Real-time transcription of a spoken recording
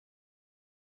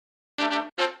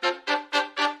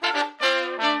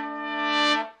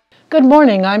Good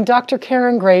morning, I'm Dr.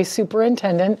 Karen Gray,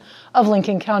 Superintendent of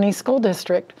Lincoln County School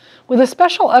District, with a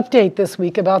special update this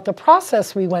week about the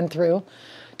process we went through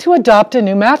to adopt a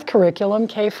new math curriculum,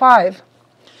 K-5.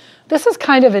 This is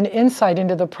kind of an insight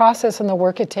into the process and the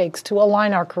work it takes to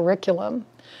align our curriculum.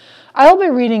 I'll be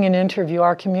reading an interview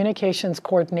our communications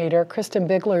coordinator, Kristin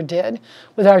Bigler, did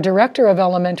with our Director of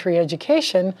Elementary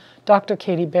Education, Dr.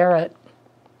 Barrett.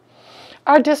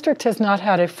 Our district has not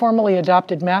had a formally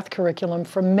adopted math curriculum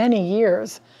for many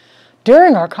years.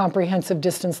 During our comprehensive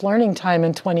distance learning time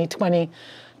in 2020,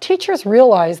 teachers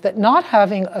realized that not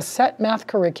having a set math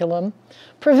curriculum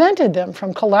prevented them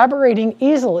from collaborating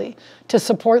easily to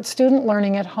support student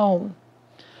learning at home.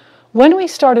 When we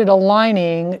started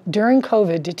aligning during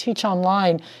COVID to teach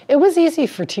online, it was easy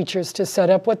for teachers to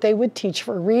set up what they would teach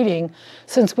for reading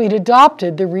since we'd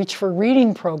adopted the Reach for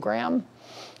Reading program.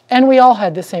 And we all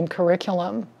had the same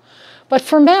curriculum. But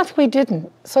for math, we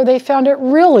didn't, so they found it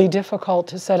really difficult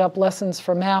to set up lessons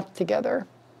for math together.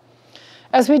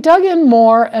 As we dug in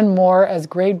more and more as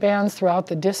grade bands throughout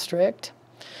the district,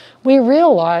 we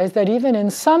realized that even in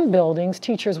some buildings,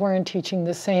 teachers weren't teaching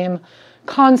the same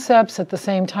concepts at the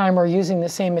same time or using the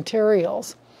same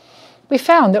materials. We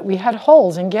found that we had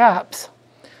holes and gaps.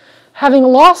 Having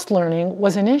lost learning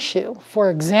was an issue. For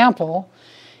example,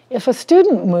 if a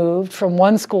student moved from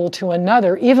one school to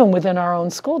another, even within our own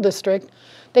school district,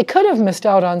 they could have missed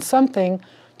out on something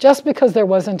just because there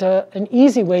wasn't an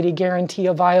easy way to guarantee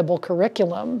a viable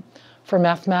curriculum for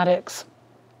mathematics.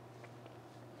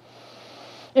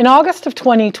 In August of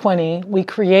 2020, we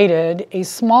created a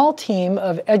small team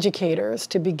of educators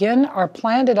to begin our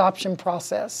planned adoption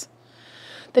process.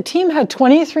 The team had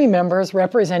 23 members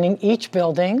representing each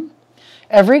building,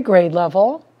 every grade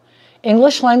level,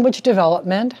 English language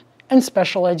development, and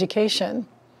special education.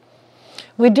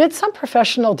 We did some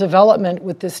professional development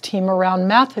with this team around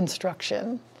math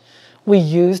instruction. We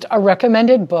used a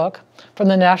recommended book from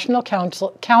the National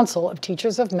Council of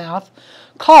Teachers of Math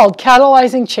called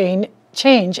Catalyzing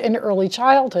Change in Early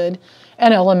Childhood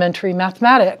and Elementary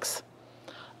Mathematics.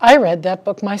 I read that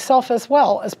book myself as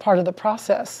well as part of the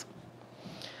process.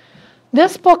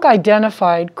 This book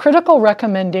identified critical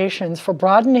recommendations for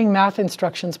broadening math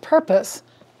instruction's purpose,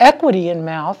 equity in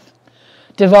math,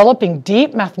 developing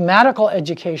deep mathematical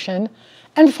education,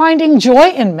 and finding joy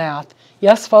in math.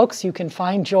 Yes, folks, you can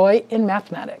find joy in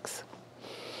mathematics.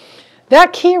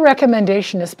 That key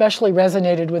recommendation especially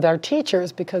resonated with our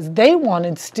teachers because they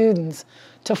wanted students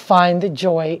to find the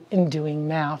joy in doing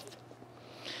math.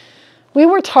 We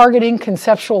were targeting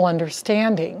conceptual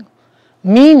understanding,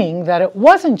 meaning that it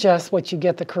wasn't just what you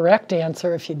get the correct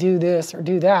answer if you do this or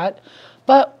do that,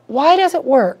 but why does it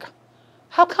work?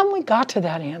 How come we got to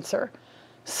that answer?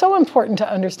 So important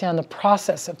to understand the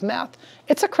process of math.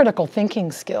 It's a critical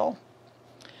thinking skill.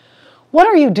 What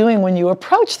are you doing when you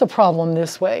approach the problem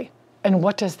this way? And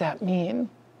what does that mean?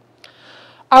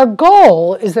 Our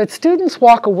goal is that students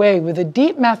walk away with a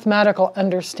deep mathematical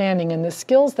understanding and the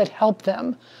skills that help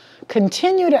them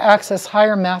continue to access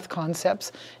higher math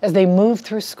concepts as they move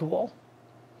through school.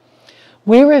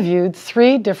 We reviewed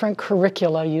 3 different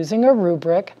curricula using a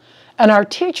rubric, and our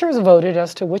teachers voted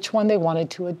as to which one they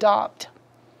wanted to adopt.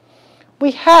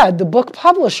 We had the book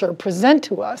publisher present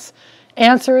to us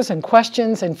answers and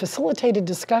questions and facilitated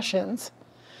discussions.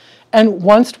 And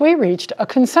once we reached a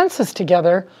consensus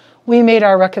together, we made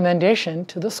our recommendation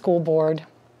to the school board.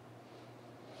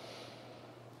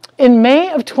 In May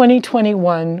of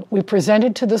 2021, we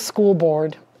presented to the school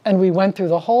board and we went through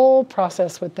the whole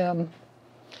process with them.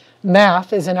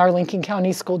 Math is in our Lincoln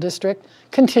County School District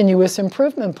Continuous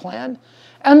Improvement Plan,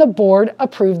 and the board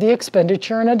approved the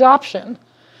expenditure and adoption.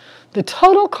 The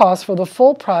total cost for the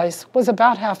full price was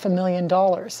about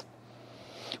 $500,000.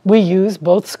 We used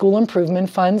both school improvement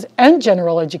funds and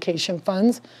general education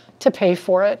funds to pay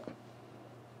for it.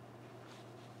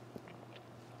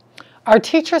 Our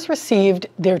teachers received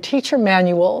their teacher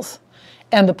manuals,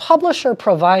 and the publisher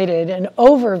provided an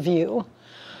overview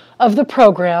of the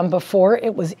program before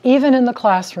it was even in the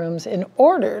classrooms in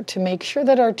order to make sure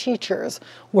that our teachers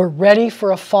were ready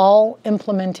for a fall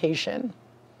implementation.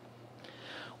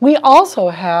 We also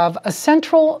have a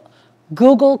central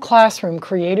Google Classroom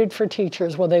created for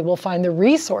teachers where they will find the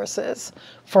resources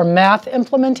for math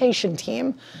implementation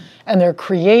team and their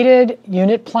created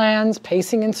unit plans,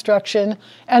 pacing instruction,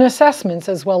 and assessments,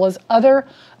 as well as other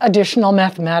additional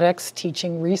mathematics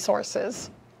teaching resources.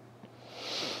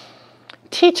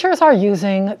 Teachers are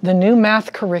using the new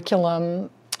math curriculum.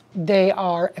 They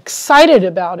are excited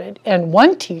about it. And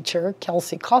one teacher,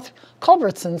 Kelsey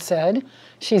Culbertson, said,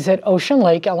 she's at Ocean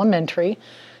Lake Elementary,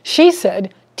 she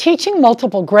said, teaching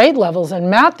multiple grade levels in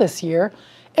math this year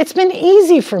It's been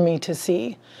easy for me to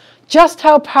see just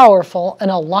how powerful an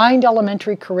aligned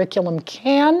elementary curriculum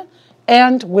can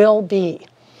and will be.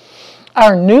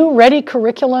 Our new Ready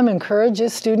curriculum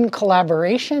encourages student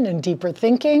collaboration and deeper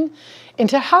thinking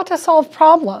into how to solve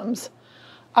problems.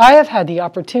 I have had the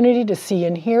opportunity to see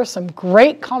and hear some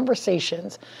great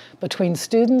conversations between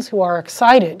students who are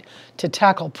excited to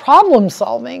tackle problem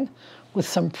solving with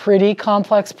some pretty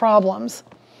complex problems.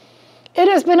 It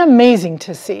has been amazing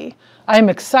to see. I am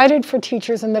excited for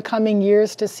teachers in the coming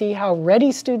years to see how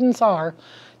ready students are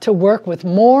to work with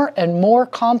more and more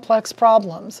complex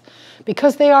problems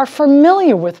because they are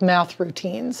familiar with math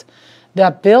routines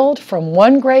that build from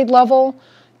one grade level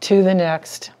to the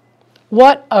next.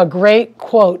 What a great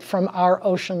quote from our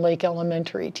Ocean Lake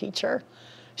Elementary teacher.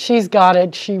 She's got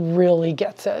it, she really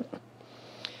gets it.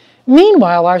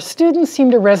 Meanwhile, our students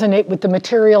seem to resonate with the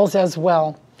materials as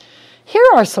well. Here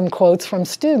are some quotes from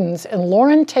students in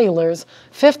Lauren Taylor's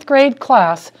 5th grade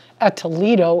class at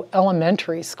Toledo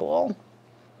Elementary School.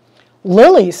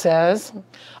 Lily says,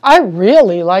 "I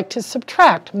really like to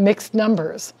subtract mixed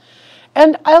numbers,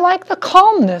 and I like the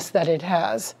calmness that it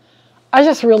has. I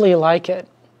just really like it.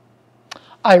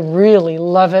 I really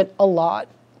love it a lot."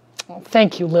 Well,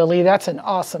 thank you, Lily. That's an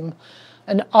awesome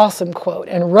quote.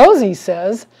 And Rosie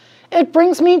says, "It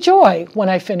brings me joy when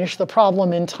I finish the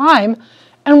problem in time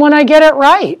and when I get it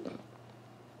right."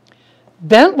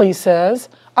 Bentley says,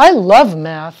 "I love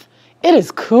math. It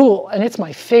is cool and it's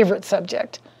my favorite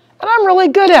subject. And I'm really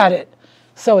good at it,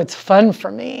 so it's fun for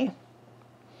me."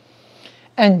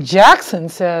 And Jackson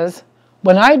says,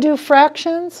 "When I do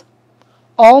fractions,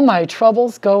 all my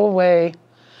troubles go away."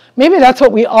 Maybe that's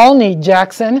what we all need,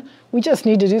 Jackson. We just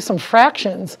need to do some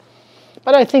fractions.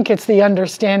 But I think it's the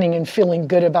understanding and feeling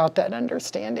good about that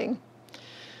understanding.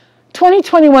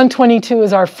 2021-22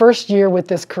 is our first year with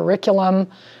this curriculum,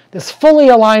 this fully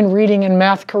aligned reading and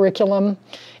math curriculum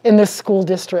in this school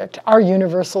district. Our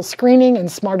universal screening and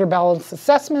smarter balanced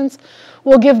assessments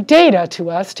will give data to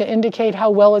us to indicate how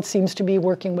well it seems to be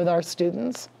working with our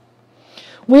students.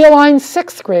 We align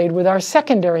 6th grade with our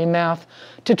secondary math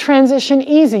to transition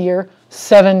easier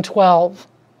 7-12.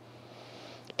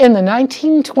 In the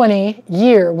 1920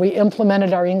 year, we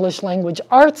implemented our English language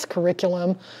arts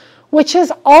curriculum, which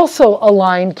is also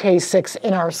aligned K-6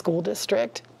 in our school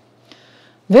district.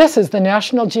 This is the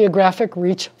National Geographic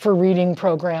Reach for Reading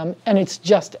program, and it's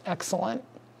just excellent.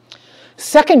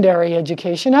 Secondary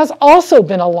education has also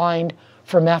been aligned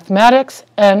for mathematics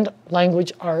and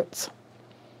language arts.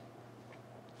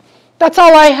 That's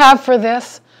all I have for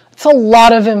this. It's a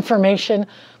lot of information,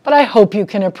 but I hope you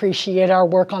can appreciate our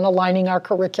work on aligning our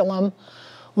curriculum.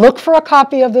 Look for a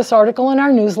copy of this article in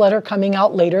our newsletter coming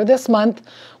out later this month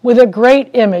with a great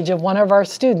image of one of our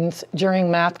students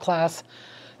during math class.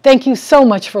 Thank you so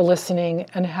much for listening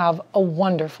and have a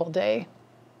wonderful day.